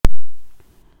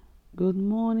Good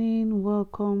morning.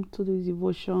 Welcome to the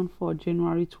devotion for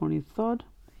January 23rd.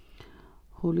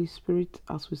 Holy Spirit,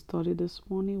 as we study this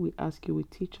morning, we ask you to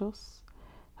teach us.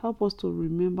 Help us to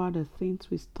remember the things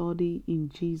we study in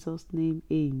Jesus' name.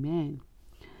 Amen.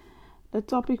 The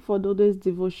topic for today's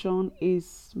devotion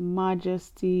is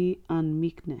majesty and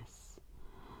meekness.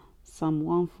 Psalm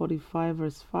 145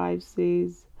 verse 5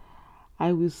 says,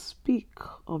 I will speak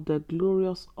of the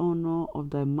glorious honor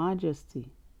of thy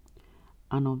majesty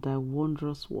and of thy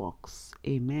wondrous works.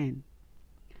 Amen.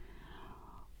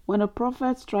 When the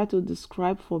prophets try to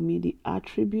describe for me the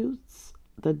attributes,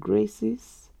 the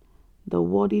graces, the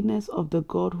worthiness of the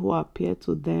God who appeared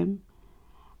to them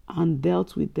and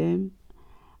dealt with them,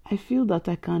 I feel that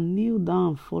I can kneel down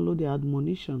and follow the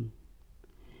admonition.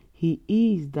 He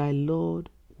is thy Lord,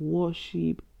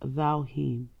 worship thou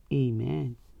him.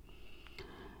 Amen.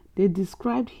 They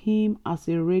described him as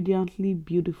a radiantly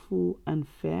beautiful and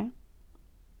fair.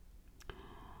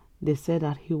 They said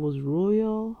that he was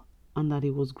royal and that he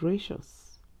was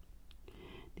gracious.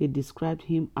 They described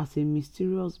him as a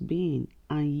mysterious being,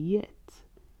 and yet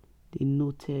they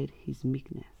noted his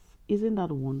meekness. Isn't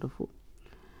that wonderful?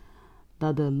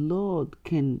 That the Lord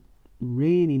can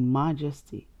reign in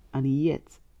majesty, and yet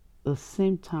at the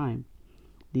same time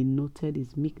they noted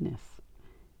his meekness.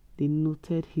 They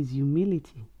noted his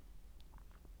humility.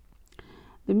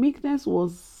 The meekness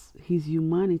was his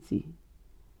humanity.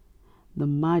 The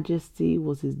majesty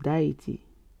was his deity.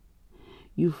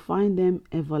 You find them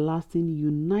everlasting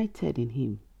united in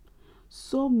him,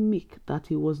 so meek that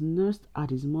he was nursed at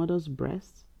his mother's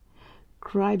breast,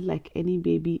 cried like any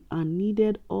baby, and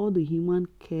needed all the human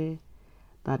care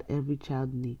that every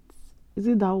child needs.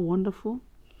 Isn't that wonderful?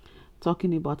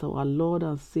 Talking about our Lord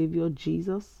and Savior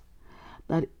Jesus,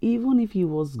 that even if he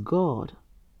was God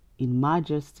in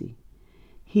majesty,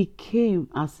 he came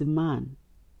as a man,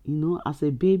 as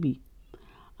a baby,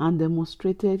 and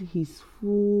demonstrated his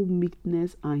full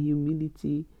meekness and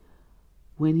humility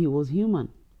when he was human.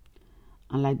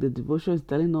 And like the devotion is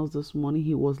telling us this morning,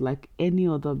 he was like any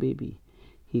other baby.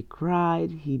 He cried,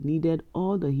 he needed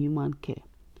all the human care.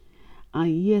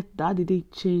 And yet that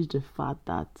didn't change the fact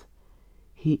that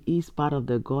he is part of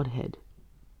the Godhead.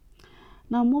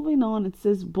 Now moving on, it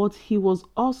says, but he was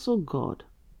also God.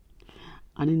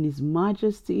 And in his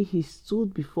majesty he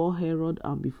stood before Herod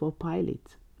and before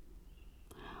Pilate.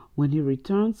 When he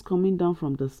returns coming down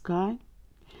from the sky,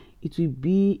 it will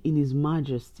be in his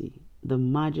majesty, the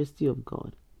majesty of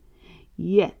God.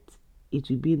 Yet, it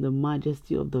will be in the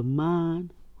majesty of the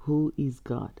man who is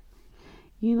God.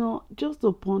 Just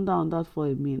to ponder on that for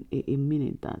a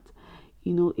minute that,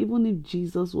 even if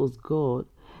Jesus was God,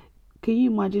 can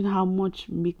you imagine how much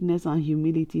meekness and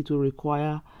humility it will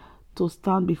require to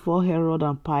stand before Herod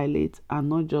and Pilate and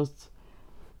not just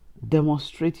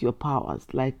demonstrate your powers,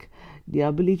 like the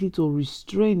ability to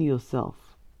restrain yourself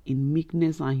in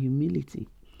meekness and humility,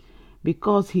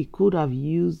 because he could have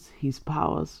used his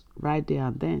powers right there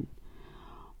and then.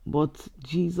 But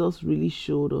Jesus really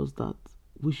showed us that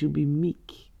we should be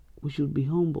meek, we should be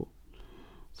humble.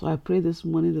 So I pray this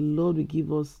morning the Lord will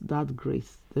give us that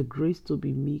grace, the grace to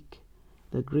be meek,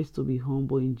 the grace to be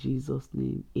humble in Jesus'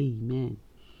 name. Amen.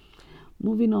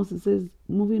 Moving on,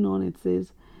 it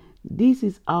says, this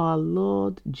is our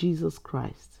Lord Jesus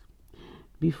Christ.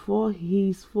 Before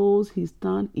his foes he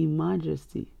stand in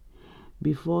majesty.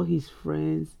 Before his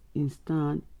friends he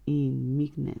stand in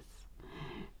meekness.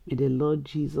 May the Lord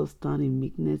Jesus stand in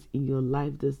meekness in your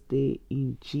life this day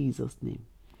in Jesus' name.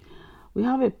 We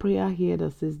have a prayer here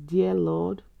that says, dear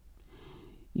Lord,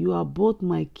 you are both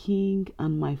my King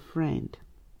and my friend.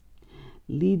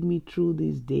 Lead me through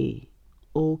this day,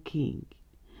 O King,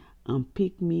 and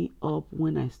pick me up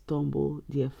when I stumble,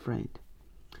 dear friend.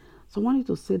 So I want you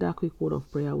to say that quick word of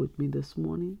prayer with me this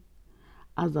morning.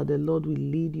 Ask that the Lord will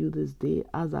lead you this day.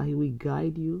 Ask that he will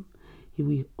guide you. He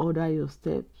will order your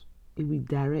steps. He will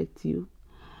direct you.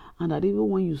 And that even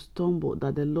when you stumble,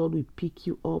 that the Lord will pick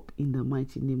you up in the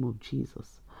mighty name of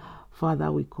Jesus.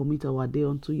 Father, we commit our day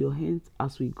unto your hands.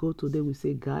 As we go today, we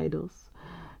say, guide us.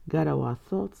 Guide our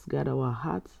thoughts. Guide our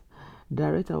hearts.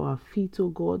 Direct our feet, O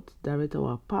God. Direct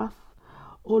our path.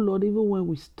 O Lord, even when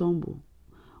we stumble,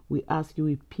 we ask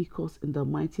you to pick us in the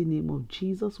mighty name of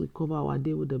Jesus. We cover our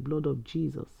day with the blood of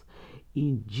Jesus.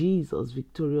 In Jesus'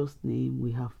 victorious name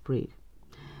we have prayed.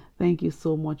 Thank you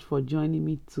so much for joining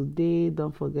me today.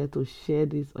 Don't forget to share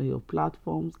this on your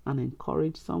platforms and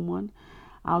encourage someone.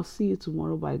 I'll see you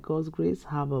tomorrow by God's grace.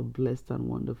 Have a blessed and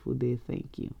wonderful day.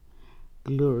 Thank you.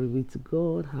 Glory be to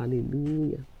God.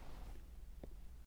 Hallelujah.